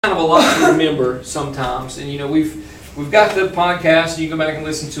Kind of a lot to remember sometimes, and we've got the podcast. You can go back and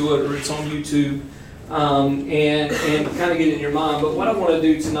listen to it, or it's on YouTube, and kind of get it in your mind. But what I want to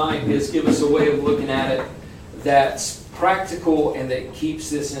do tonight is give us a way of looking at it that's practical and that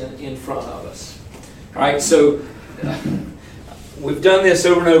keeps this in front of us. All right, so we've done this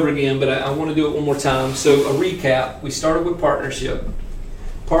over and over again, but I want to do it one more time. So a recap: we started with partnership.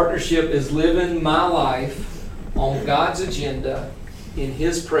 Partnership is living my life on God's agenda, in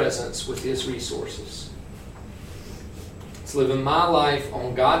His presence with His resources. It's living my life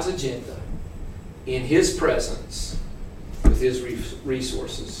on God's agenda, in His presence with His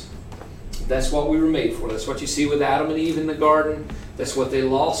resources. That's what we were made for. That's what you see with Adam and Eve in the garden. That's what they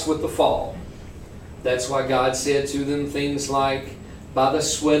lost with the fall. That's why God said to them things like, "By the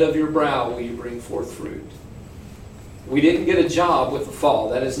sweat of your brow will you bring forth fruit." We didn't get a job with the fall.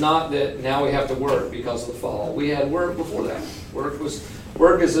 That is not that now we have to work because of the fall. We had work before that. Work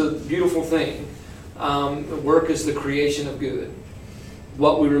is a beautiful thing. Work is the creation of good.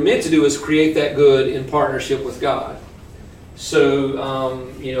 What we were meant to do is create that good in partnership with God. So,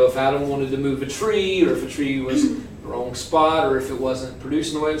 if Adam wanted to move a tree, or if a tree was in the wrong spot, or if it wasn't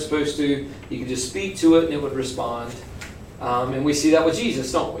producing the way it was supposed to, he could just speak to it and it would respond. And we see that with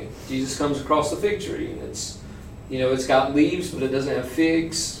Jesus, don't we? Jesus comes across the fig tree, and it's got leaves, but it doesn't have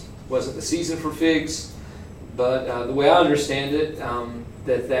figs. It wasn't the season for figs. But the way I understand it,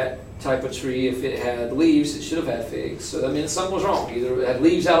 that type of tree, if it had leaves, it should have had figs. So that means something was wrong. Either it had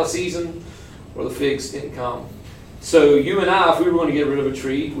leaves out of season, or the figs didn't come. So you and I, if we were going to get rid of a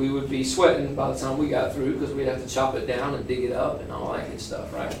tree, we would be sweating by the time we got through, because we'd have to chop it down and dig it up and all that good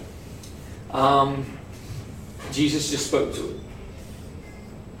stuff, right? Jesus just spoke to it.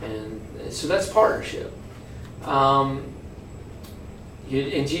 And so that's partnership.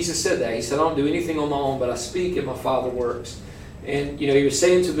 And Jesus said that. He said, "I don't do anything on my own, but I speak and my Father works." And, he was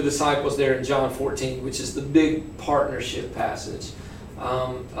saying to the disciples there in John 14, which is the big partnership passage.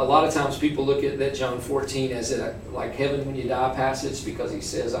 A lot of times people look at that John 14 as like heaven when you die passage, because he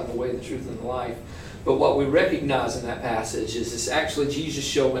says, "I'm the way, the truth, and the life." But what we recognize in that passage is it's actually Jesus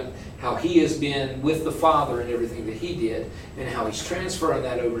showing how He has been with the Father in everything that He did, and how He's transferring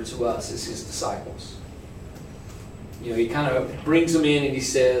that over to us as His disciples. He kind of brings them in and He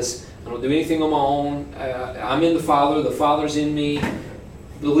says, "I don't do anything on my own. I'm in the Father. The Father's in me.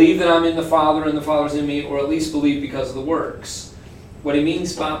 Believe that I'm in the Father and the Father's in me, or at least believe because of the works." What He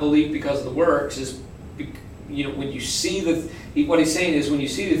means by believe because of the works is, when you see what He's saying is, when you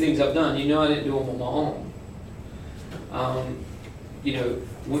see the things I've done, I didn't do them on my own.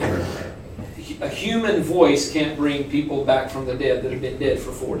 A human voice can't bring people back from the dead that have been dead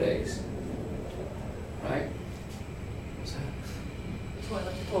for 4 days. Right?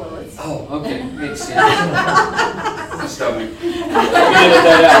 Toilets. Oh, okay. Makes sense. Stomach. You edit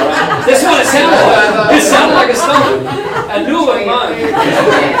that out, right? That's what it sounded like. It sounded like a stomach. I knew it wasn't mine.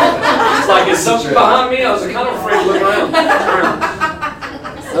 It's like, is something behind me? I was kind of afraid to look around.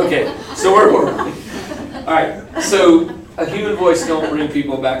 Okay, so where were we? All right, so a human voice don't bring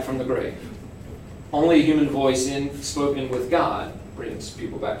people back from the grave. Only a human voice spoken with God brings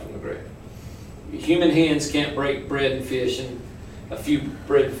people back from the grave. Human hands can't break bread and fish and a few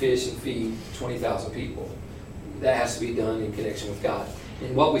bread and fish and feed 20,000 people. That has to be done in connection with God.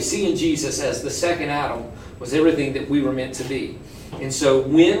 And what we see in Jesus as the second Adam was everything that we were meant to be. And so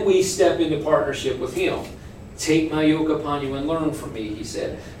when we step into partnership with Him, "Take my yoke upon you and learn from me," He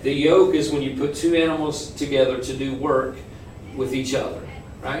said. The yoke is when you put two animals together to do work with each other,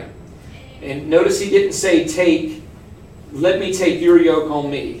 right? And notice He didn't say, "Let me take your yoke on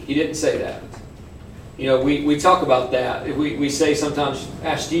me." He didn't say that. We talk about that. We say sometimes,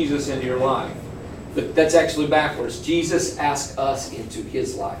 "Ask Jesus into your life." But that's actually backwards. Jesus asked us into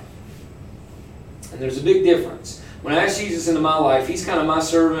His life. And there's a big difference. When I ask Jesus into my life, He's kind of my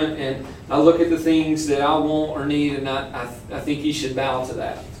servant, and I look at the things that I want or need, and I think He should bow to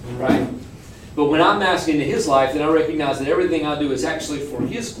that, right? But when I'm asking into His life, then I recognize that everything I do is actually for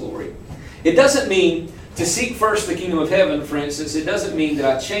His glory. It doesn't mean to seek first the kingdom of heaven, for instance. It doesn't mean that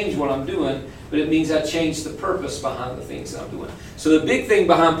I change what I'm doing, but it means I change the purpose behind the things that I'm doing. So the big thing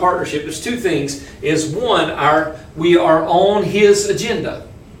behind partnership is two things. Is one, we are on His agenda.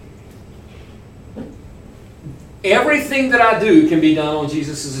 Everything that I do can be done on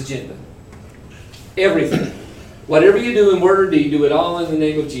Jesus' agenda. Everything. Whatever you do in word or deed, do it all in the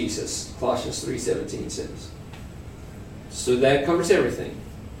name of Jesus. Colossians 3:17 says. So that covers everything.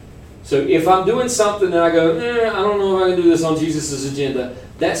 So if I'm doing something that I go, I don't know if I can do this on Jesus' agenda,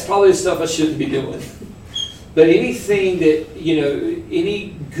 that's probably the stuff I shouldn't be doing. But anything that,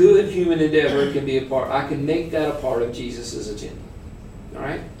 any good human endeavor can be a part, I can make that a part of Jesus' agenda. All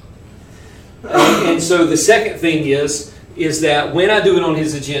right? And so the second thing is that when I do it on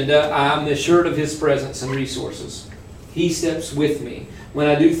His agenda, I'm assured of His presence and resources. He steps with me. When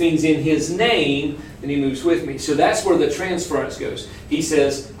I do things in His name, then He moves with me. So that's where the transference goes. He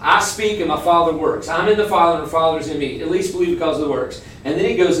says, I speak and my Father works. I'm in the Father and the Father's in me. At least believe because of the works. And then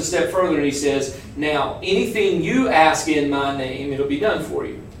He goes a step further and He says, now, anything you ask in my name, it'll be done for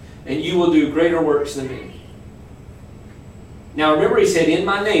you. And you will do greater works than me. Now remember, He said, in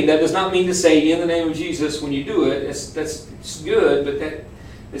my name. That does not mean to say in the name of Jesus when you do it. That's good, but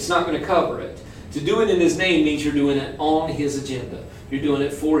it's not going to cover it. To do it in His name means you're doing it on His agenda. You're doing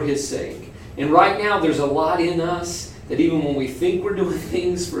it for His sake. And right now there's a lot in us that even when we think we're doing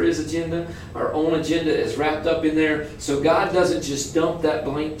things for His agenda, our own agenda is wrapped up in there. So God doesn't just dump that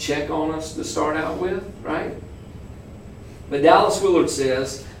blank check on us to start out with, right? But Dallas Willard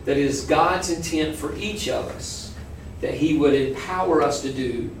says that it is God's intent for each of us that He would empower us to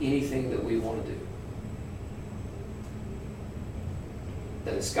do anything that we want to do.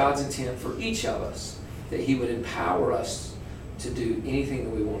 That it's God's intent for each of us that He would empower us to do anything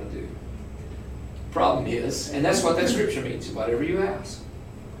that we want to do. Problem is, and that's what that scripture means, whatever you ask.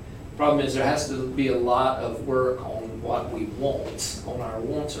 Problem is, there has to be a lot of work on what we want, on our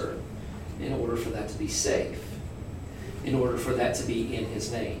wanter, in order for that to be safe, in order for that to be in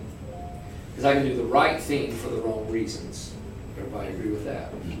His name. Because I can do the right thing for the wrong reasons. Everybody agree with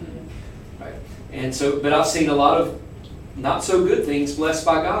that? Right. And so, but I've seen a lot of not so good things blessed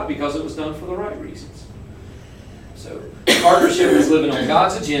by God because it was done for the right reasons. So, partnership is living on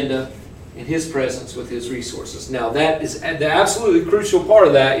God's agenda in His presence with His resources. Now, that is the absolutely crucial part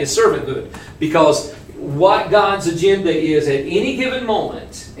of that is servanthood, because what God's agenda is at any given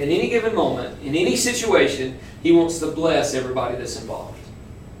moment, in any situation, He wants to bless everybody that's involved.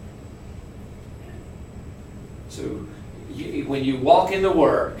 So when you walk into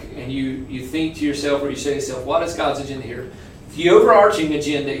work and you think to yourself, or you say to yourself, what is God's agenda here? The overarching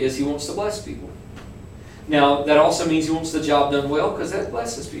agenda is He wants to bless people. Now, that also means He wants the job done well, because that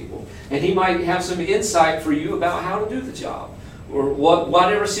blesses people. And He might have some insight for you about how to do the job, or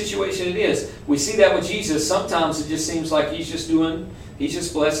whatever situation it is. We see that with Jesus. Sometimes it just seems like He's just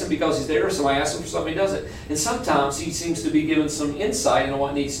blessing because He's there, or somebody asks Him for something, He does it. And sometimes He seems to be giving some insight into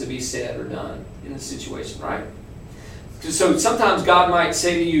what needs to be said or done in the situation, right? So sometimes God might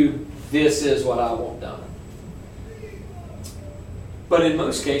say to you, this is what I want done. But in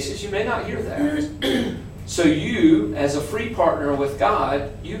most cases, you may not hear that. So you, as a free partner with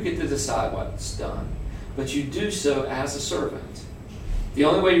God, you get to decide what's done. But you do so as a servant. The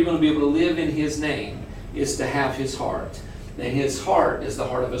only way you're going to be able to live in His name is to have His heart. And His heart is the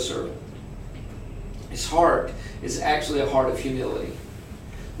heart of a servant. His heart is actually a heart of humility.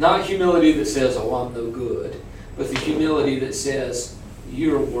 Not humility that says, oh, I'm no good. But the humility that says,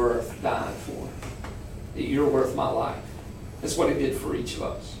 you're worth dying for. That you're worth my life. That's what He did for each of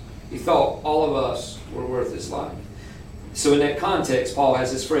us. He thought all of us were worth His life. So in that context, Paul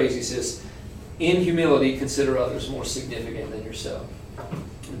has this phrase. He says, in humility, consider others more significant than yourself.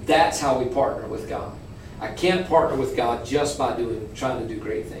 That's how we partner with God. I can't partner with God just by trying to do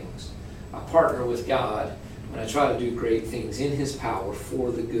great things. I partner with God when I try to do great things in His power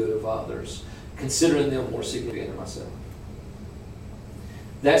for the good of others, considering them more significant than myself.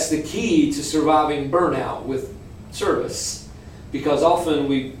 That's the key to surviving burnout with service. Because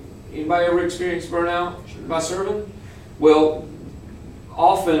often anybody ever experienced burnout by serving? Well,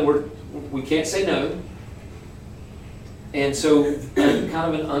 often we can't say no. And so kind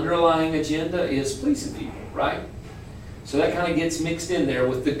of an underlying agenda is pleasing people, right? So that kind of gets mixed in there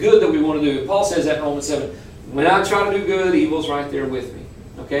with the good that we want to do. Paul says that in Romans 7. When I try to do good, evil's right there with me.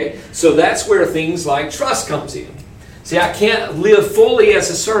 Okay? So that's where things like trust comes in. See, I can't live fully as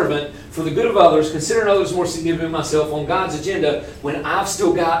a servant for the good of others, considering others more significant than myself on God's agenda, when I've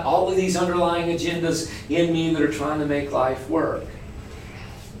still got all of these underlying agendas in me that are trying to make life work.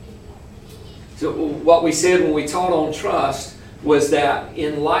 So what we said when we taught on trust was that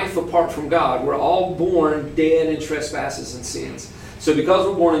in life apart from God, we're all born dead in trespasses and sins. So because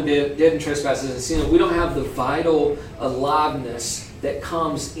we're born dead in trespasses and sins, we don't have the vital aliveness that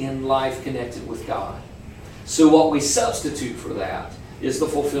comes in life connected with God. So what we substitute for that is the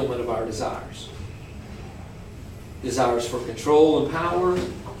fulfillment of our desires. Desires for control and power,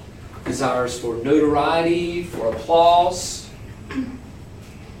 desires for notoriety, for applause.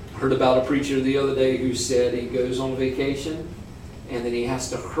 Heard about a preacher the other day who said he goes on vacation and then he has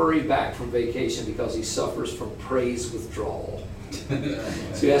to hurry back from vacation because he suffers from praise withdrawal.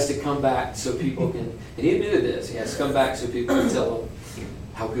 So he has to come back so people can, and he admitted this, he has to come back so people can tell him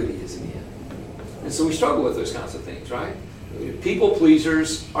how good he is again. And so we struggle with those kinds of things, right? People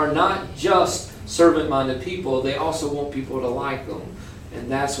pleasers are not just servant-minded people. They also want people to like them. And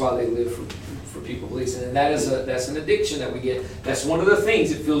that's why they live for people pleasing. And that's an addiction that we get. That's one of the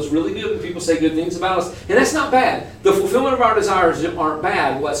things. It feels really good when people say good things about us. And that's not bad. The fulfillment of our desires aren't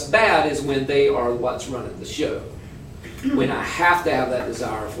bad. What's bad is when they are what's running the show. When I have to have that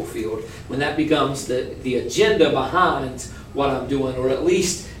desire fulfilled. When that becomes the agenda behind what I'm doing. Or at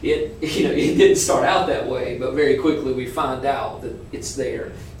least it didn't start out that way. But very quickly we find out that it's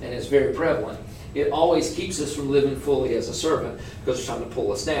there. And it's very prevalent. It always keeps us from living fully as a servant because it's trying to pull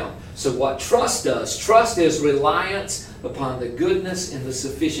us down. So what trust does, trust is reliance upon the goodness and the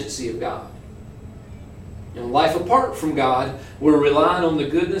sufficiency of God. In life apart from God, we're relying on the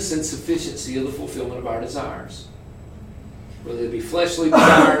goodness and sufficiency of the fulfillment of our desires. Whether it be fleshly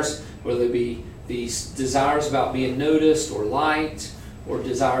desires, whether it be these desires about being noticed or liked, or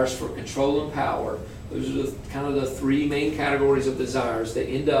desires for control and power. Those are kind of the three main categories of desires that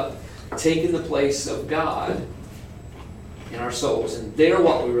end up taking the place of God in our souls. And they're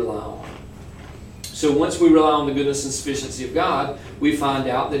what we rely on. So once we rely on the goodness and sufficiency of God, we find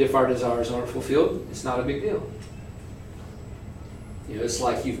out that if our desires aren't fulfilled, it's not a big deal. It's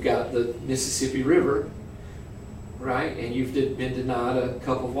like you've got the Mississippi River, right? And you've been denied a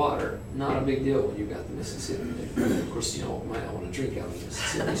cup of water. Not a big deal when you've got the Mississippi. Of course, might not want to drink out of the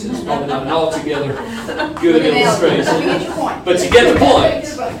Mississippi. So it's probably not an altogether good illustration. But you get the point.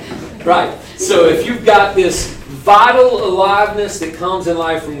 Right. So if you've got this vital aliveness that comes in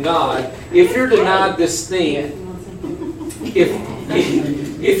life from God, if you're denied this thing,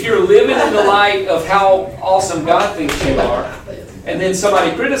 if you're living in the light of how awesome God thinks you are, and then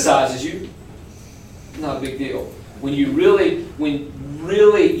somebody criticizes you, not a big deal. When you really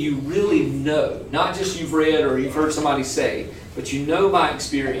know, not just you've read or you've heard somebody say, but you know by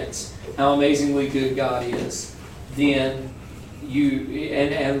experience how amazingly good God is, then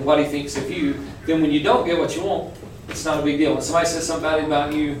and what He thinks of you, then when you don't get what you want, it's not a big deal. When somebody says something bad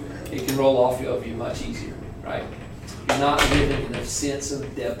about you, it can roll off of you much easier, right? You're not living in a sense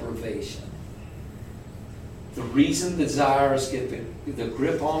of deprivation. The reason desires get the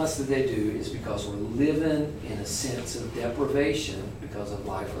grip on us that they do is because we're living in a sense of deprivation because of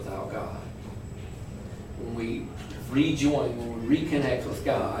life without God. When we rejoin, when we reconnect with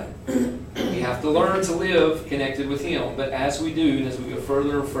God, we have to learn to live connected with Him. But as we do, and as we go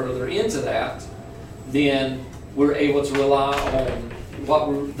further and further into that, then we're able to rely on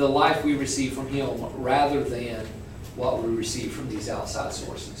the life we receive from Him rather than what we receive from these outside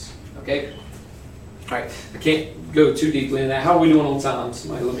sources. Okay? All right. I can't go too deeply into that. How are we doing on time?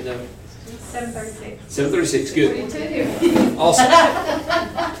 Somebody let me know. 7:36. 7:36. Good. Awesome.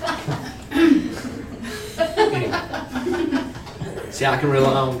 See, I can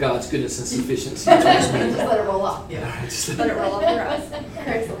rely on God's goodness and sufficiency towards me. Just let it roll off. Yeah. Let it roll off your eyes.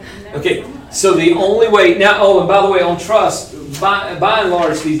 Okay, so the only way now. And by the way, on trust, by and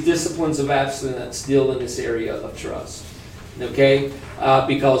large, these disciplines of abstinence deal in this area of trust. Okay,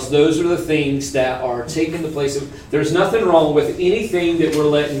 because those are the things that are taking the place of. There's nothing wrong with anything that we're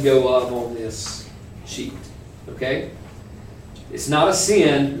letting go of on this sheet. Okay, it's not a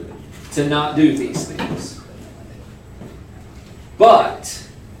sin to not do these things. But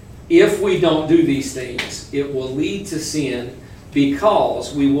if we don't do these things, it will lead to sin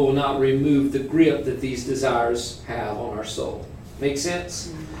because we will not remove the grip that these desires have on our soul. Make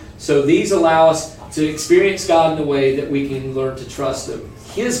sense? So these allow us to experience God in a way that we can learn to trust Him,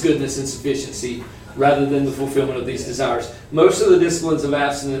 His goodness and sufficiency, rather than the fulfillment of these desires. Most of the disciplines of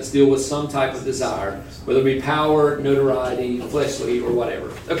abstinence deal with some type of desire, whether it be power, notoriety, fleshly, or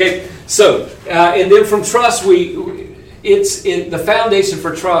whatever. Okay, so, and then from trust, the foundation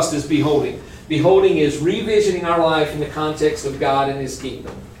for trust is beholding. Beholding is revisiting our life in the context of God and His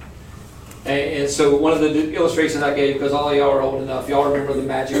kingdom. And so one of the illustrations I gave, because all of y'all are old enough, y'all remember the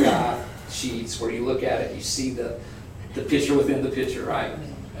Magic Eye sheets where you look at it, you see the picture within the picture, right?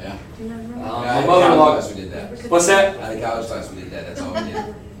 Yeah. My mother-in-law. We did that. What's that? At a college class, we did that. That's all we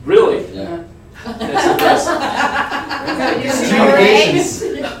did. Really? Yeah. That's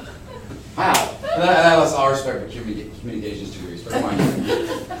impressive. Wow. And I lost all respect for communications degree. Respect mine.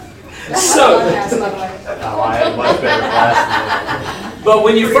 So, I had a much better class. but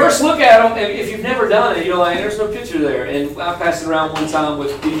when you first look at them, if you've never done it, you're like, there's no picture there. And I passed it around one time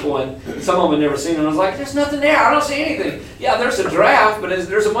with people, and some of them had never seen it. And I was like, there's nothing there. I don't see anything. Yeah, there's a giraffe, but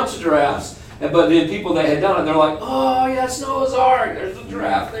there's a bunch of giraffes. But then people that had done it, they're like, oh, yeah, it's Noah's Ark. There's a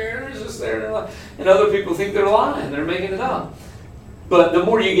giraffe there. There's this there. And other people think they're lying. They're making it up. But the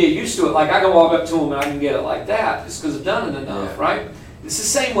more you get used to it, like I can walk up to them and I can get it like that just because I've done it enough, right? It's the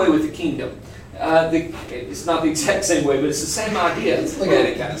same way with the kingdom. it's not the exact same way, but it's the same idea. Look at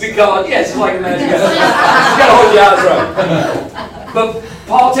it, guys. Because, yes, it's like a magic gun. You got to hold your eyes right. But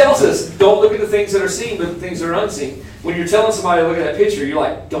Paul tells us, don't look at the things that are seen, but the things that are unseen. When you're telling somebody to look at that picture, you're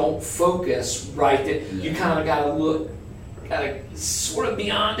like, don't focus right there. You kind of got to look, sort of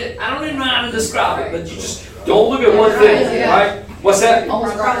beyond it. I don't even know how to describe it, but you just don't look at one thing, right? What's that? You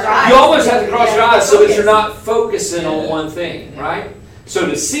almost have to cross your eyes so that you're not focusing on one thing, right? So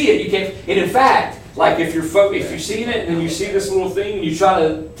to see it, you can't. And in fact, like if you're seeing it and then you see this little thing and you try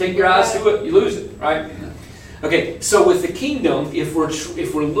to take your eyes to it, you lose it, right? Okay, so with the kingdom, if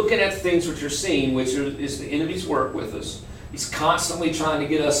we're looking at things which are seen, which is the enemy's work with us, he's constantly trying to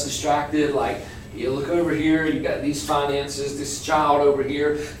get us distracted. Like, you look over here, you got these finances, this child over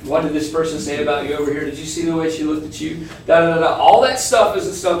here. What did this person say about you over here? Did you see the way she looked at you? Da da da da. All that stuff is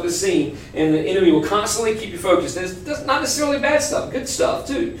the stuff that's seen, and the enemy will constantly keep you focused. And it's not necessarily bad stuff, good stuff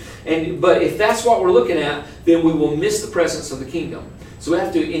too. But if that's what we're looking at, then we will miss the presence of the kingdom. So we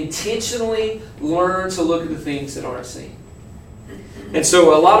have to intentionally learn to look at the things that aren't seen. And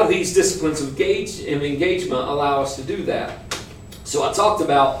so a lot of these disciplines of engagement allow us to do that. So I talked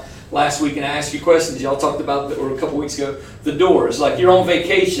about last week, and I asked you questions. Y'all talked about, or a couple weeks ago, the doors. Like you're on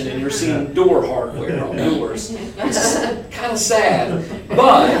vacation and you're seeing door hardware on doors. It's kind of sad,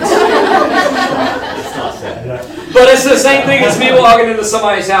 but It's not sad. but it's the same thing as me walking into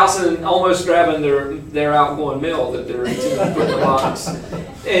somebody's house and almost grabbing their outgoing mail that they're putting in the box.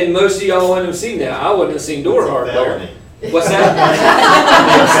 And most of y'all wouldn't have seen that. I wouldn't have seen door hardware. What's that?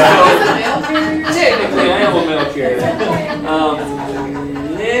 Technically, I am a mail carrier.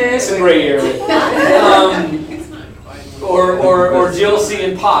 It's a gray area. Or Jill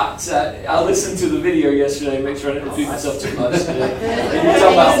seeing pots. I listened to the video yesterday to make sure I didn't repeat myself too much today. And you're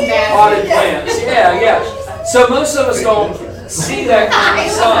talking about potted plants. Yeah. So most of us don't see that kind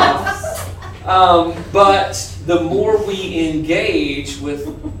of stuff. But the more we engage with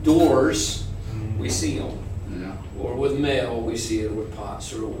doors, we see them. Or with mail, we see it with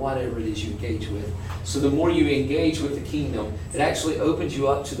pots, or whatever it is you engage with. So the more you engage with the kingdom, it actually opens you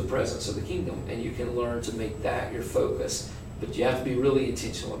up to the presence of the kingdom, and you can learn to make that your focus. But you have to be really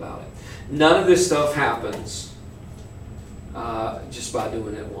intentional about it. None of this stuff happens just by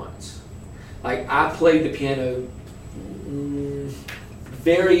doing it once. Like, I played the piano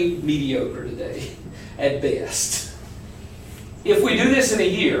very mediocre today, at best. If we do this in a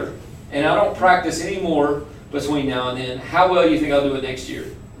year, and I don't practice anymore between now and then, how well do you think I'll do it next year?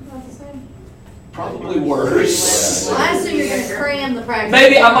 About the same. Probably worse. Well, I assume you're going to cram the practice.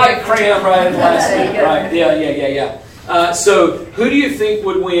 Maybe I might cram right at the last minute, right? Yeah. So who do you think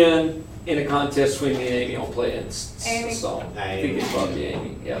would win in a contest between me and Amy on playing the song? I think it's probably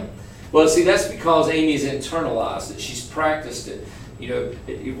Amy, yeah. Well, see, that's because Amy's internalized it. She's practiced it. You know,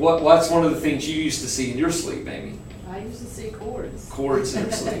 what's one of the things you used to see in your sleep, Amy? I used to see chords. Chords in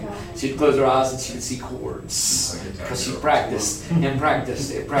her sleep. She'd close her eyes and she would see chords. Because she practiced and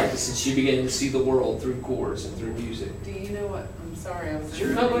practiced and practiced, and she began to see the world through chords and through music. Do you know what? I'm sorry, I was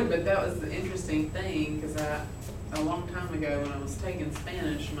Sure. interrupting, but that was the interesting thing because a long time ago when I was taking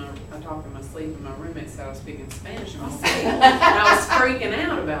Spanish, I talked in my sleep, and my roommate said I was speaking Spanish in my sleep, and I was freaking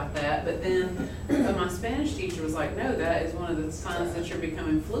out about that. But then my Spanish teacher was like, "No, that is one of the signs that you're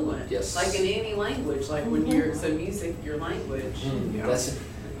becoming fluent. Yes. Like in any language, like when you're music, your language. That's it.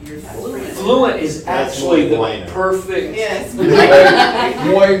 You're fluent. Fluent is actually the perfect. Yes.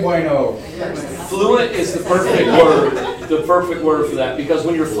 Muy bueno. Fluent is the perfect word. The perfect word for that, because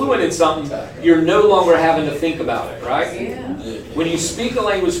when you're fluent in something, you're no longer having to think about it, right? Yeah. When you speak a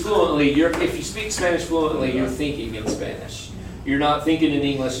language fluently, if you speak Spanish fluently, you're thinking in Spanish. You're not thinking in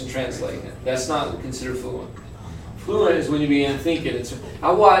English and translating it. That's not considered fluent. Fluent is when you begin thinking.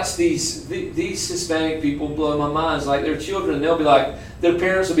 I watch these Hispanic people blow my mind. It's like they're children. They'll be like, their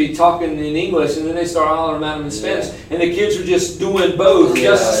parents will be talking in English, and then they start hollering at them in Spanish, and the kids are just doing both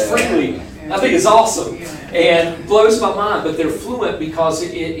just as freely. I think it's awesome and blows my mind. But they're fluent because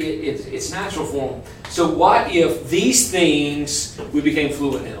it's natural for them. So what if these things we became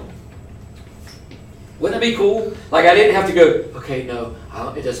fluent in them? Wouldn't that be cool? Like I didn't have to go, okay, no,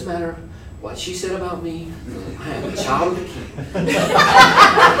 it doesn't matter what she said about me. I am a child of the king. Okay,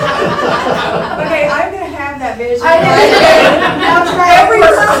 I'm gonna have that vision. I'll try every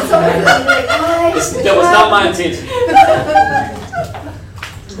time somebody That was not my intention.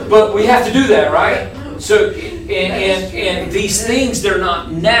 But we have to do that, right? So, and these things, they're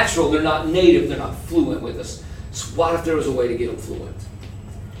not natural, they're not native, they're not fluent with us. So what if there was a way to get them fluent?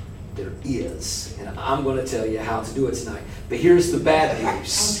 There is. And I'm going to tell you how to do it tonight. But here's the bad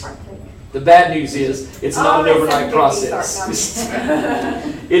news. The bad news is it's not an overnight process.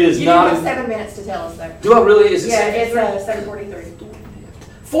 It is You not. do have 7 minutes to tell us though. Do I really? Is it Yeah, it's 7:43? 7:43.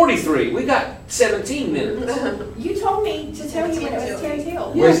 43. We got 17 minutes. You told me to tell you when it was 10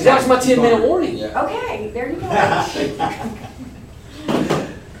 till. Yes, that was my 10-minute warning. Yeah. Okay, there you go.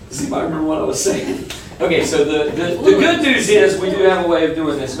 See if I remember what I was saying. Okay, so the good news is we do have a way of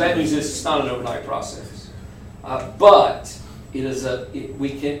doing this. The bad news is it's not an overnight process, but it is we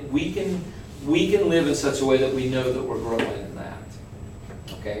can live in such a way that we know that we're growing in that.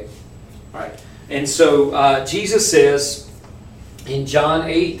 Okay, all right. And so Jesus says in John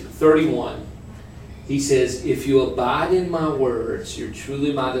 8:31, he says, "If you abide in my words, you're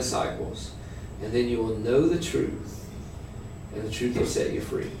truly my disciples, and then you will know the truth, and the truth will set you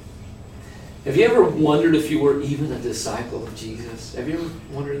free." Have you ever wondered if you were even a disciple of Jesus? Have you ever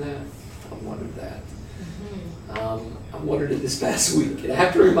wondered that? I've wondered that. I wondered it this past week. And I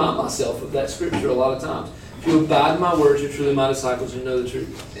have to remind myself of that scripture a lot of times. If you abide in my words, you're truly my disciples, you know the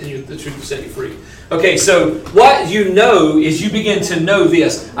truth, and the truth will set you free. Okay, so what you know is you begin to know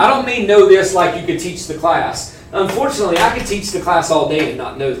this. I don't mean know this like you could teach the class. Unfortunately, I could teach the class all day and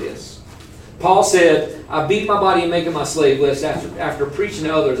not know this. Paul said, "I beat my body and make it my slave, lest after preaching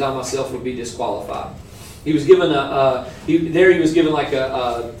to others, I myself would be disqualified." He was given he was given like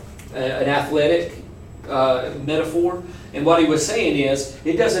an athletic metaphor, and what he was saying is,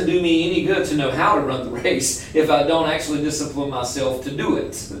 it doesn't do me any good to know how to run the race if I don't actually discipline myself to do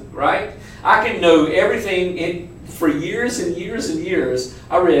it. Right? I can know everything. For years and years and years,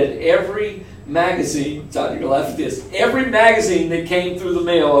 I read every magazine. Todd, you're gonna laugh at this. Every magazine that came through the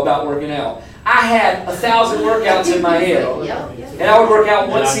mail about working out. I had 1,000 workouts in my head, and I would work out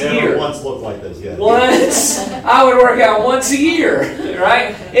once a year. Once looked like this, yeah. Once I would work out once a year,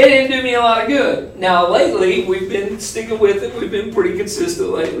 right? It didn't do me a lot of good. Now lately, we've been sticking with it. We've been pretty consistent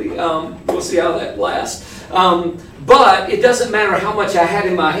lately. We'll see how that lasts. But it doesn't matter how much I had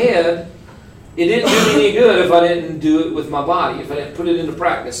in my head. It didn't do me any good if I didn't do it with my body, if I didn't put it into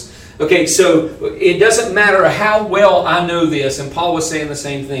practice. Okay, so it doesn't matter how well I know this, and Paul was saying the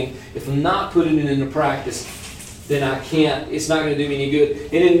same thing. If I'm not putting it into practice, then I can't, it's not going to do me any good.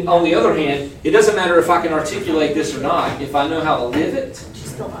 And then on the other hand, it doesn't matter if I can articulate this or not. If I know how to live it,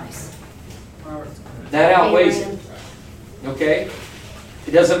 Just feel nice. that outweighs it. Okay?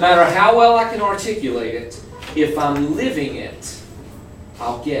 It doesn't matter how well I can articulate it. If I'm living it,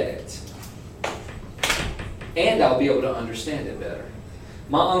 I'll get it. And I'll be able to understand it better.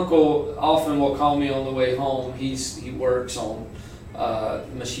 My uncle often will call me on the way home. He works on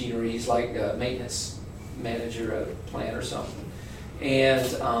machinery. He's like a maintenance manager at a plant or something. And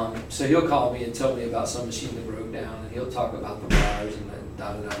so he'll call me and tell me about some machine that broke down, and he'll talk about the wires and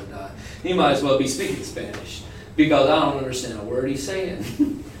da-da-da-da-da. He might as well be speaking Spanish because I don't understand a word he's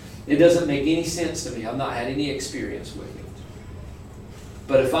saying. It doesn't make any sense to me. I've not had any experience with it.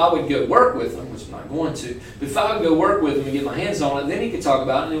 But if I would go work with him, which I'm not going to, but if I would go work with him and get my hands on it, then he could talk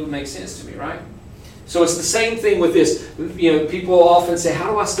about it and it would make sense to me, right? So it's the same thing with this. You know, people often say,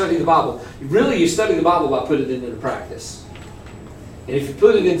 how do I study the Bible? Really, you study the Bible by putting it into practice. And if you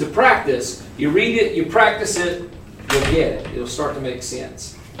put it into practice, you read it, you practice it, you'll get it. It'll start to make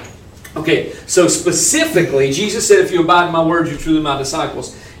sense. Okay, so specifically, Jesus said, if you abide in my words, you're truly my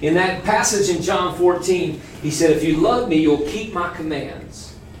disciples. In that passage in John 14, he said, if you love me, you'll keep my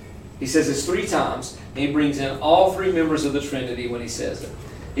commands. He says this 3 times, and he brings in all 3 members of the Trinity when he says it.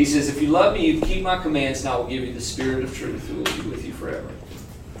 He says, if you love me, you keep my commands, and I will give you the Spirit of truth who will be with you forever.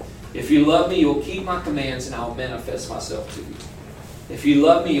 If you love me, you'll keep my commands, and I will manifest myself to you. If you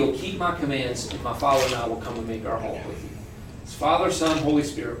love me, you'll keep my commands, and my Father and I will come and make our home with you. It's Father, Son, Holy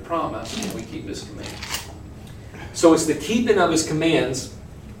Spirit promise, and we keep His commands. So it's the keeping of His commands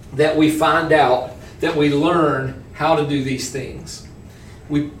that we find out, that we learn how to do these things.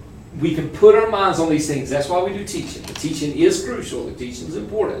 We can put our minds on these things. That's why we do teaching. The teaching is crucial. The teaching is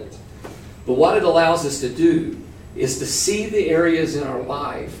important. But what it allows us to do is to see the areas in our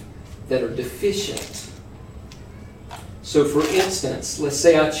life that are deficient. So for instance, let's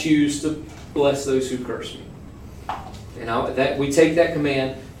say I choose to bless those who curse me. And we take that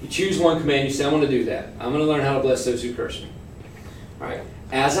command. You choose one command. You say, I want to do that. I'm going to learn how to bless those who curse me. All right.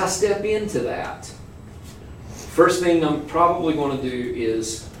 As I step into that, first thing I'm probably going to do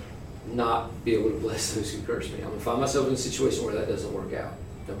is not be able to bless those who curse me. I'm going to find myself in a situation where that doesn't work out.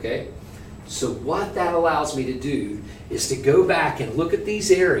 Okay? So what that allows me to do is to go back and look at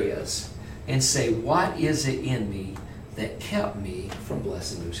these areas and say, what is it in me that kept me from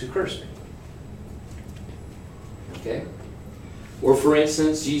blessing those who curse me? Okay? Or for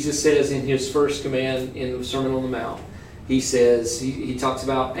instance, Jesus says in his first command in the Sermon on the Mount, he says, he talks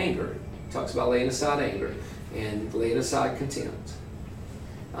about anger. He talks about laying aside anger and laying aside contempt.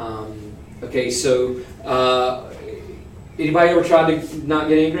 Okay, so anybody ever tried to not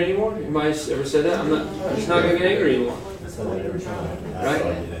get angry anymore? Anybody ever said that? I'm just not going to get angry anymore. I say that every time.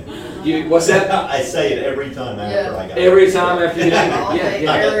 Right? What's that? I say it every time after I got it. Every time after you get All angry. day,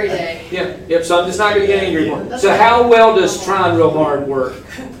 Yeah, yeah. every day. Yep. So I'm just not going to get angry anymore. So how well does trying real hard work?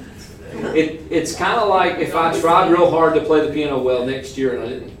 It's kind of like if I tried real hard to play the piano well next year and I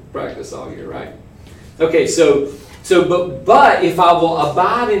didn't practice all year, right? Okay, but if I will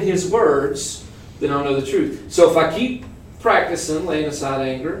abide in His words, then I'll know the truth. So if I keep practicing laying aside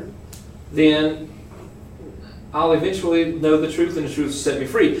anger, then I'll eventually know the truth, and the truth will set me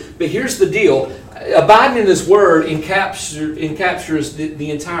free. But here's the deal. Abiding in His Word encaptures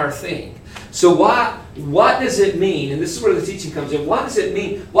the entire thing. So what does it mean? And this is where the teaching comes in. What does it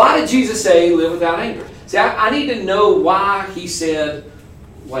mean? Why did Jesus say live without anger? See, I need to know why He said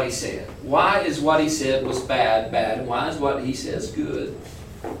what He said. Why is what He said was bad, and why is what He says good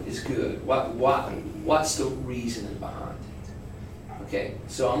is good? What's the reasoning behind it? Okay,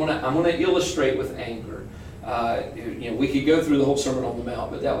 so I'm gonna illustrate with anger. We could go through the whole Sermon on the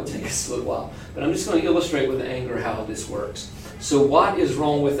Mount, but that would take us a little while. But I'm just going to illustrate with anger how this works. So what is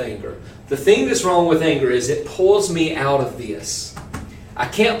wrong with anger? The thing that's wrong with anger is it pulls me out of this. I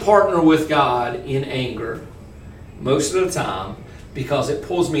can't partner with God in anger most of the time because it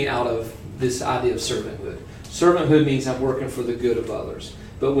pulls me out of this idea of servanthood. Servanthood means I'm working for the good of others.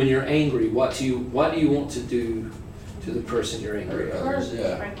 But when you're angry, what do you want to do to the person you're angry at? Others,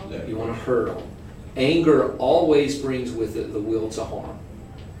 yeah. You want to hurt them. Anger always brings with it the will to harm.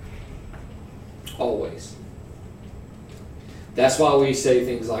 Always. That's why we say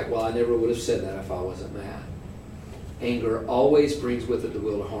things like, well, I never would have said that if I wasn't mad. Anger always brings with it the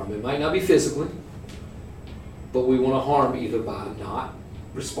will to harm. It might not be physically, but we want to harm either by not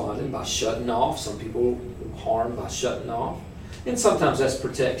responding, by shutting off. Some people harm by shutting off. And sometimes that's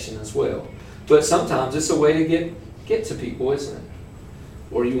protection as well. But sometimes it's a way to get to people, isn't it?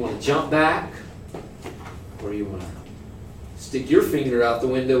 Or you want to jump back, or you want to stick your finger out the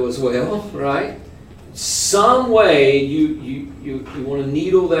window as well, right? Some way you want to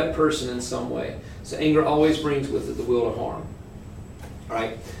needle that person in some way. So anger always brings with it the will to harm. All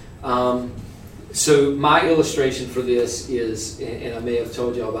right? So my illustration for this is, and I may have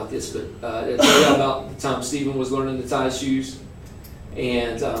told y'all about this, but I told y'all about the time Stephen was learning to tie his shoes.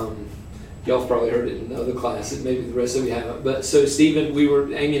 And y'all have probably heard it in other classes. Maybe the rest of you haven't. But so Stephen,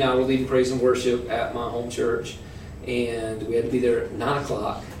 Amy and I were leading praise and worship at my home church. And we had to be there at 9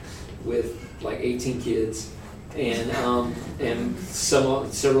 o'clock with like 18 kids. And several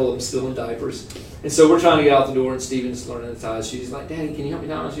of them still in diapers. And so we're trying to get out the door, and Stephen's learning to tie his shoes. He's like, Daddy, can you help me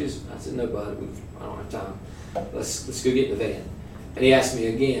tie my shoes? I said, no, bud, I don't have time. Let's go get in the van. And he asked me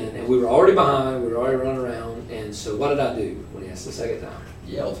again, and we were already behind, we were already running around, and so what did I do when he asked the second time?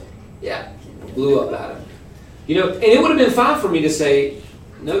 Yelled. Yeah, blew up at him. And it would have been fine for me to say,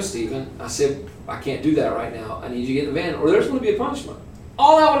 no, Stephen. I said, I can't do that right now. I need you to get in the van, or there's going to be a punishment.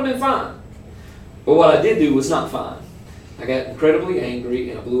 All that would have been fine. But what I did do was not fine. I got incredibly angry,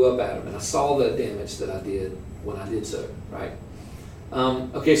 and I blew up at him, and I saw the damage that I did when I did so, right?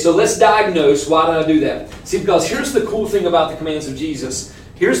 Okay, so let's diagnose why did I do that. See, because here's the cool thing about the commands of Jesus.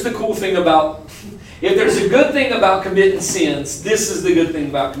 Here's the cool thing about, if there's a good thing about committing sins, this is the good thing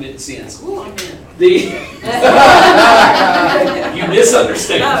about committing sins. Ooh, amen. You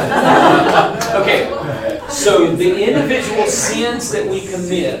misunderstand. Okay, so the individual sins that we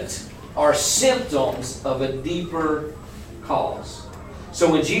commit are symptoms of a deeper cause. So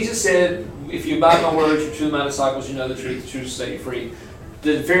when Jesus said, if you abide my words, you're truly my disciples, you know the truth will set you free.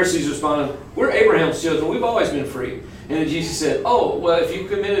 The Pharisees responded, we're Abraham's children, we've always been free. And then Jesus said, oh, well, if you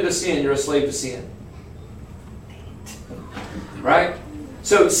committed a sin, you're a slave to sin. Right?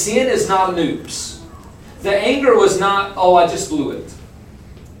 So sin is not an oops. The anger was not, oh, I just blew it.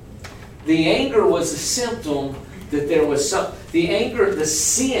 The anger was a symptom that there was some, the anger, the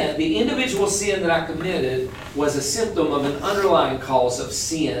sin, the individual sin that I committed was a symptom of an underlying cause of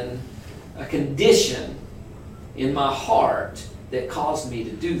sin, a condition in my heart that caused me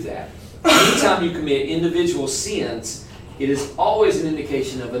to do that. Anytime you commit individual sins, it is always an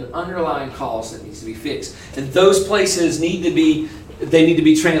indication of an underlying cause that needs to be fixed. And those places need to be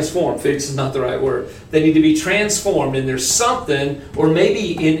transformed. Fix is not the right word. They need to be transformed, and there's something, or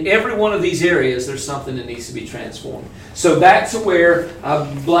maybe in every one of these areas, there's something that needs to be transformed. So back to where I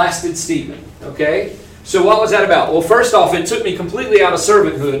blasted Stephen, okay? So what was that about? Well, first off, it took me completely out of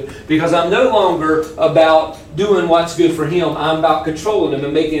servanthood because I'm no longer about doing what's good for him. I'm about controlling him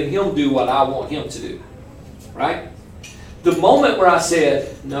and making him do what I want him to do. Right? The moment where I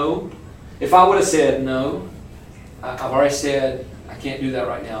said no, if I would have said no, I've already said, I can't do that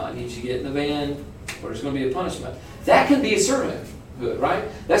right now. I need you to get in the van or there's going to be a punishment. That can be a servanthood, right?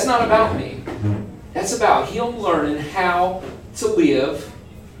 That's not about me. That's about him learning how to live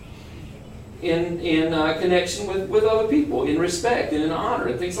in connection with other people, in respect and in honor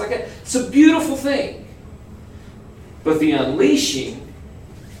and things like that. It's a beautiful thing. But the unleashing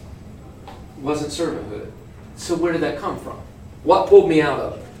wasn't servanthood. So where did that come from? What pulled me out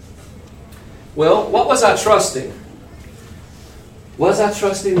of it? Well, what was I trusting? Was I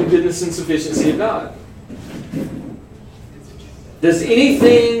trusting the goodness and sufficiency of God? Does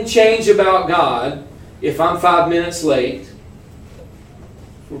anything change about God if I'm 5 minutes late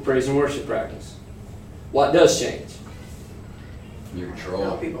for praise and worship practice? What does change? Your How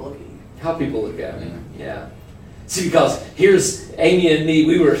control. people look at you. How people look at me. Yeah. See, because here's Amy and me,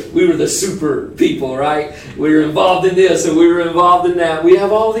 we were the super people, right? We were involved in this and we were involved in that. We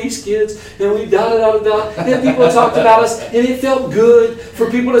have all these kids and we da-da-da-da-da. And people talked about us and it felt good for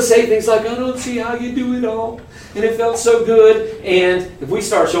people to say things like, I don't see how you do it all. And it felt so good. And if we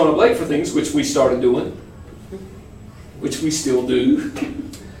start showing up late for things, which we started doing, which we still do,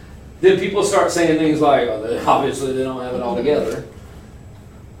 then people start saying things like, oh, obviously they don't have it all together.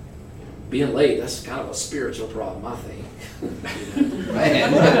 Being late, that's kind of a spiritual problem, I think.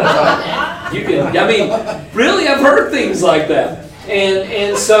 Man. Really, I've heard things like that.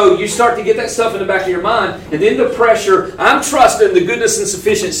 And so you start to get that stuff in the back of your mind, and then the pressure, I'm trusting the goodness and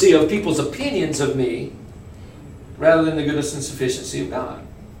sufficiency of people's opinions of me, rather than the goodness and sufficiency of God.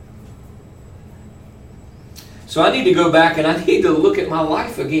 So I need to go back and I need to look at my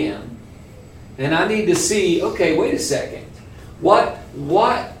life again. And I need to see, okay, wait a second. What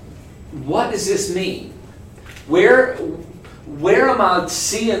does this mean? Where am I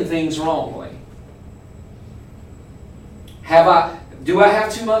seeing things wrongly? Do I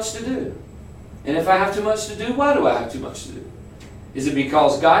have too much to do? And if I have too much to do, why do I have too much to do? Is it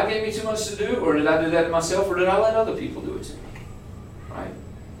because God gave me too much to do, or did I do that to myself, or did I let other people do it to me? Right?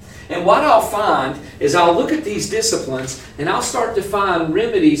 And what I'll find is I'll look at these disciplines, and I'll start to find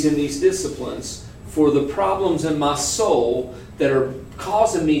remedies in these disciplines for the problems in my soul that are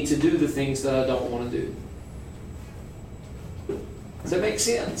causing me to do the things that I don't want to do. Does that make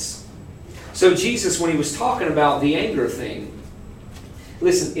sense? So Jesus, when he was talking about the anger thing,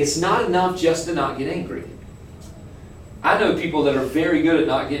 listen, it's not enough just to not get angry. I know people that are very good at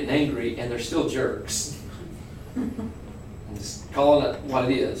not getting angry, and they're still jerks. I'm just calling it what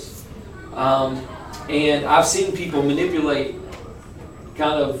it is. And I've seen people manipulate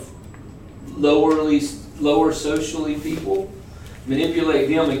kind of lower socially people, manipulate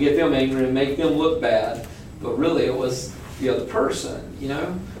them and get them angry and make them look bad. But really it was the other person, you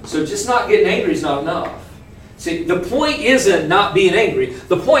know? So just not getting angry is not enough. See, the point isn't not being angry.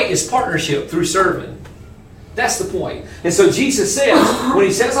 The point is partnership through serving. That's the point. And so Jesus says, when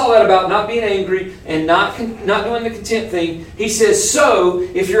he says all that about not being angry and not doing the contempt thing, he says, so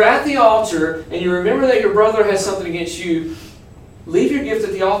if you're at the altar and you remember that your brother has something against you, leave your gift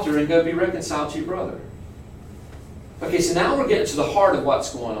at the altar and go be reconciled to your brother. Okay, so now we're getting to the heart of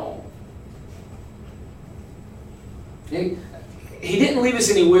what's going on. He didn't leave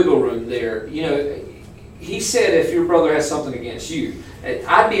us any wiggle room there. You know, he said if your brother has something against you,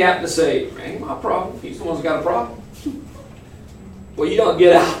 I'd be apt to say, ain't my problem. He's the one who's got a problem. Well, you don't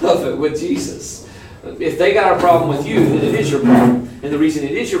get out of it with Jesus. If they got a problem with you, then it is your problem. And the reason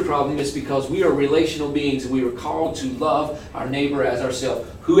it is your problem is because we are relational beings and we are called to love our neighbor as ourselves,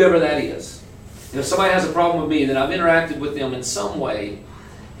 whoever that is. And if somebody has a problem with me, then I've interacted with them in some way,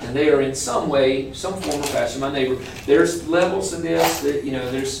 and they are in some way, some form or fashion, my neighbor. There's levels in this, that, you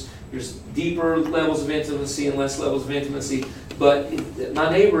know, there's deeper levels of intimacy and less levels of intimacy. But my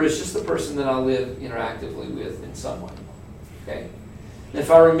neighbor is just the person that I live interactively with in some way. Okay? And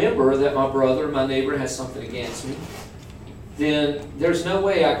if I remember that my brother, my neighbor, has something against me, then there's no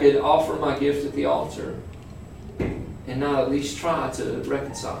way I could offer my gift at the altar and not at least try to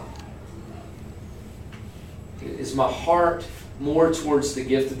reconcile. Is my heart more towards the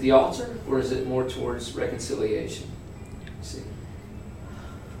gift at the altar, or is it more towards reconciliation? See?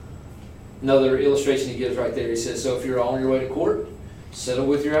 Another illustration he gives right there, he says, so if you're on your way to court, settle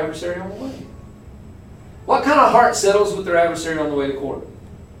with your adversary on the way. What kind of heart settles with their adversary on the way to court?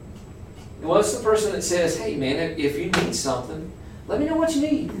 Well, it's the person that says, hey man, if you need something, let me know what you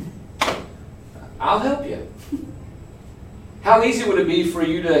need. I'll help you. How easy would it be for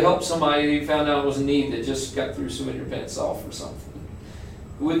you to help somebody that you found out was in need that just got through swimming your pants off or something?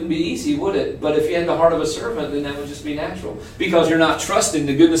 It wouldn't be easy, would it? But if you had the heart of a servant, then that would just be natural. Because you're not trusting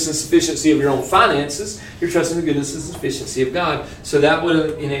the goodness and sufficiency of your own finances. You're trusting the goodness and sufficiency of God. So that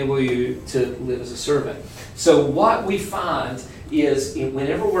would enable you to live as a servant. So what we find is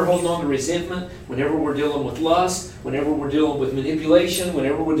whenever we're holding on to resentment, whenever we're dealing with lust, whenever we're dealing with manipulation,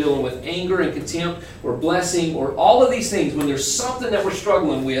 whenever we're dealing with anger and contempt or blessing or all of these things, when there's something that we're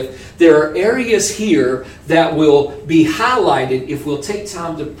struggling with, there are areas here that will be highlighted if we'll take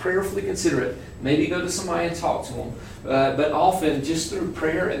time to prayerfully consider it. Maybe go to somebody and talk to them. But often, just through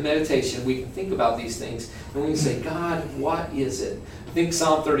prayer and meditation, we can think about these things and we can say, God, what is it? I think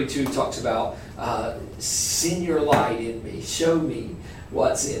Psalm 32 talks about, send your light in me, show me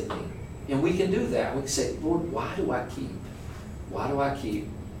what's in me. And we can do that. We can say, Lord, why do I keep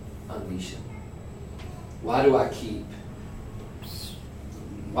unleashing? Why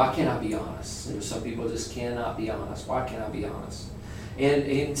can't I be honest? And some people just cannot be honest. Why can't I be honest?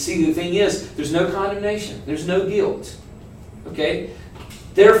 And see, the thing is, there's no condemnation. There's no guilt. Okay?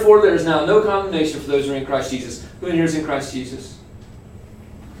 Therefore, there is now no condemnation for those who are in Christ Jesus. Who in here is in Christ Jesus?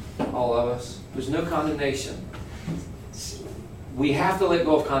 All of us. There's no condemnation. We have to let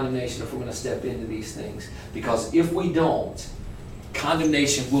go of condemnation if we're going to step into these things. Because if we don't,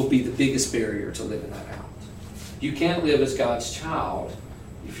 condemnation will be the biggest barrier to living that out. You can't live as God's child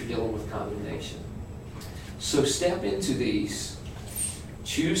if you're dealing with condemnation. So step into these.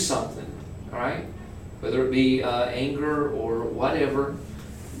 Choose something. All right? Whether it be anger or whatever.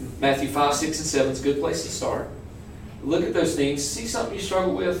 Matthew 5, 6, and 7 is a good place to start. Look at those things. See something you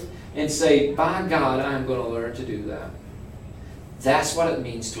struggle with and say, by God, I'm going to learn to do that. That's what it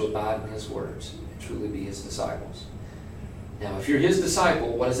means to abide in His words. Truly be His disciples. Now, if you're His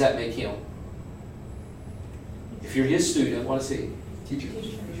disciple, what does that make Him? If you're His student, what is He? Teacher.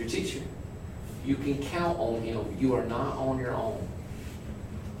 He's your teacher. You can count on Him. You are not on your own.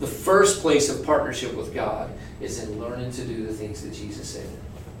 The first place of partnership with God is in learning to do the things that Jesus said.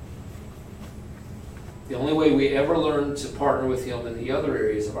 The only way we ever learn to partner with Him in the other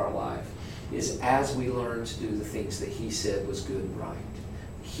areas of our life is as we learn to do the things that He said was good and right.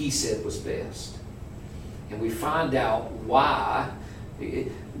 He said was best. And we find out why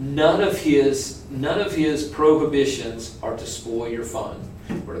none of His prohibitions are to spoil your fun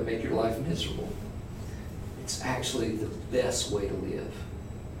or to make your life miserable. It's actually the best way to live.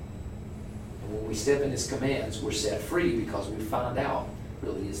 And when we step in His commands, we're set free because we find out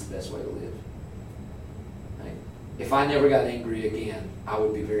really is the best way to live. If I never got angry again, I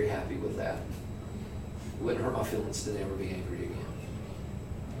would be very happy with that. It wouldn't hurt my feelings to never be angry again.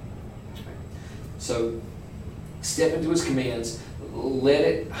 So, step into His commands. Let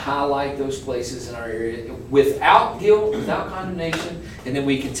it highlight those places in our area without guilt, without condemnation. And then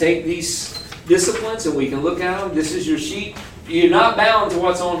we can take these disciplines and we can look at them. This is your sheet. You're not bound to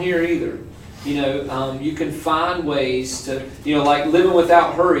what's on here either. You can find ways to, like living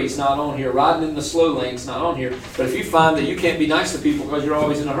without hurry is not on here. Riding in the slow lane is not on here. But if you find that you can't be nice to people because you're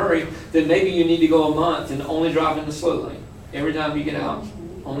always in a hurry, then maybe you need to go a month and only drive in the slow lane every time you get out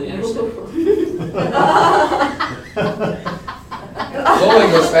on the interstate. Slow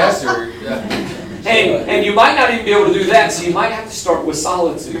lane goes faster. Yeah. And you might not even be able to do that, so you might have to start with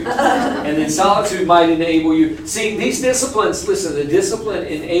solitude. And then solitude might enable you. See, these disciplines, listen, the discipline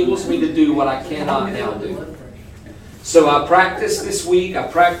enables me to do what I cannot now do. So I practiced this week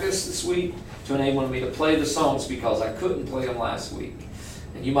to enable me to play the songs because I couldn't play them last week.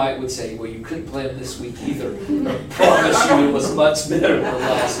 And you would say, well, you couldn't play them this week either. I promise you it was much better than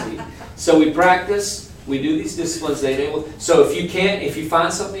last week. So we practice. We do these disciplines. So if you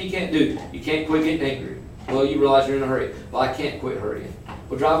find something you can't do, you can't quit getting angry. Well, you realize you're in a hurry. Well, I can't quit hurrying.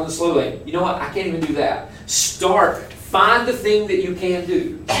 Well, driving the slow lane. You know what? I can't even do that. Find the thing that you can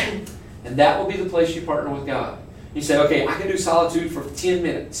do. And that will be the place you partner with God. You say, okay, I can do solitude for 10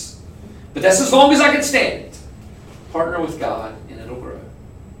 minutes. But that's as long as I can stand it. Partner with God and it'll grow.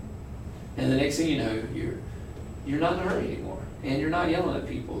 And the next thing you know, you're not in a hurry anymore. And you're not yelling at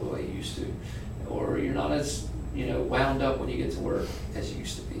people the way you used to. Or you're not as wound up when you get to work as you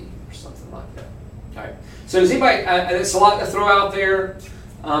used to be, or something like that. All right. So does anybody? It's a lot to throw out there.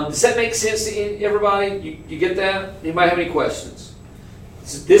 Does that make sense to everybody? You get that? Anybody have any questions?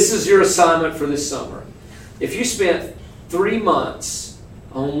 This is your assignment for this summer. If you spent 3 months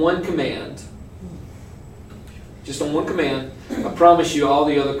on one command, just on one command, I promise you, all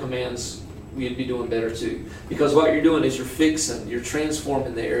the other commands you'd be doing better too. Because what you're doing is you're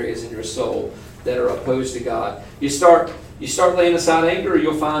transforming the areas in your soul that are opposed to God. You start laying aside anger,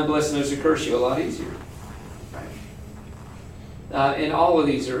 you'll find blessing those who curse you a lot easier. Right? And all of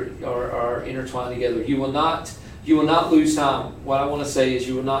these are intertwined together. You will not You will not lose time. What I want to say is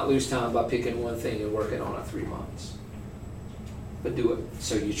you will not lose time by picking one thing and working on it 3 months. But do it.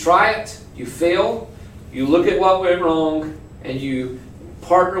 So you try it, you fail, you look at what went wrong, and you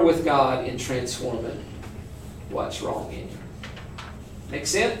partner with God in transforming what's wrong in you. Make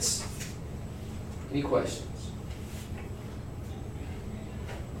sense? Any questions?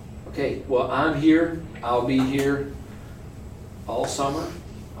 Okay, well, I'm here. I'll be here all summer.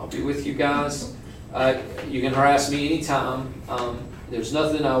 I'll be with you guys. You can harass me anytime. There's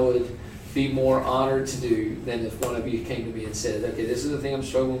nothing I would be more honored to do than if one of you came to me and said, okay, this is the thing I'm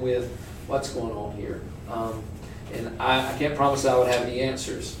struggling with. What's going on here? And I can't promise that I would have any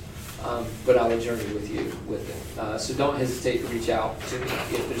answers, but I will journey with you with it. So don't hesitate to reach out to me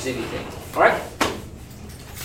if there's anything. All right?